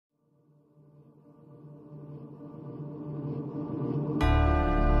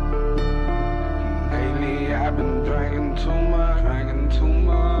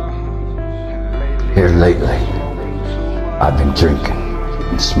Here lately, I've been drinking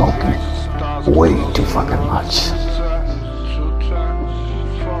and smoking way too fucking much.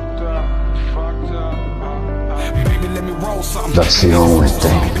 That's the only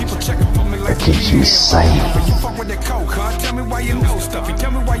thing that keeps me sane.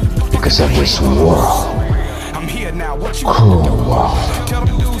 Because of this world, cruel world.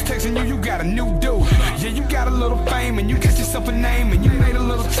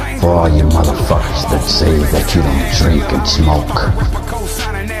 For all you motherfuckers that say that you don't drink and smoke,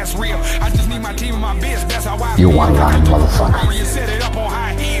 you one-line motherfucker.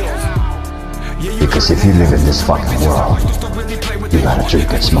 Because if you live in this fucking world, you gotta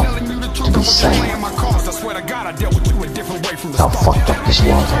drink and smoke to be sane. How fucked up this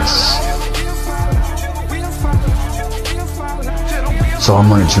world is. So I'm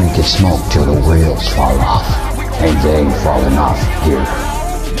gonna drink and smoke till the wheels fall off. And they ain't falling off here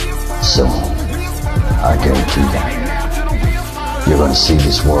soon. I guarantee that. You're gonna see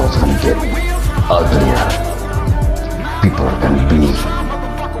this world's gonna get uglier. People are gonna be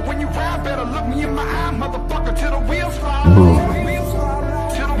rude.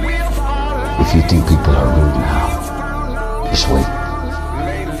 If you think people are rude now, just wait.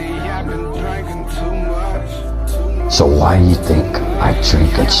 So why do you think I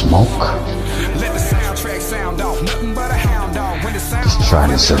drink and smoke? Just trying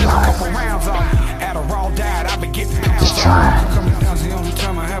to survive. Just trying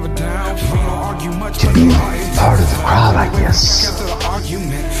to be part of the crowd, I guess.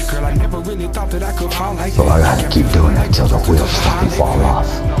 So I gotta keep doing it till the wheels fucking fall off.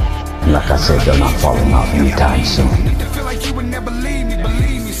 And like I said, they're not falling off anytime soon.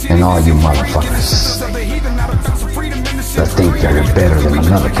 And all you motherfuckers that think they're better than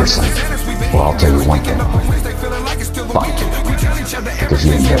another person, well, I'll tell you one thing. Fuck you. Because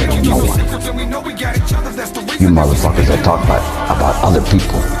you ain't better than no one. You motherfuckers that talk about other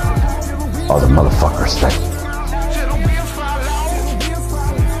people are the motherfuckers that,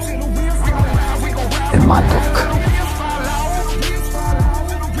 in my book,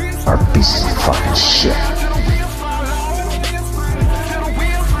 are pieces of fucking shit.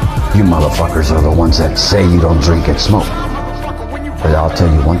 You motherfuckers are the ones that say you don't drink and smoke. But I'll tell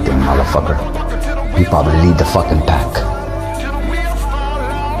you one thing, motherfucker. You probably lead the fucking pack.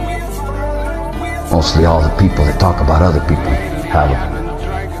 Mostly all the people that talk about other people have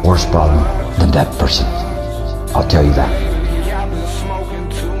a worse problem than that person. I'll tell you that.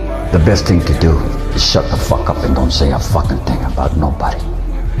 The best thing to do is shut the fuck up and don't say a fucking thing about nobody.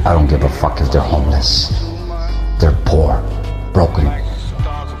 I don't give a fuck if they're homeless, they're poor, broken.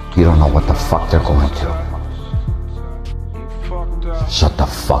 You don't know what the fuck they're going through. Shut the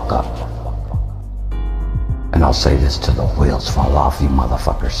fuck up. And I'll say this till the wheels fall off, you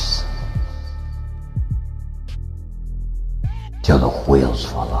motherfuckers. Till the wheels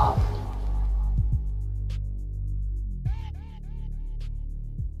fall off.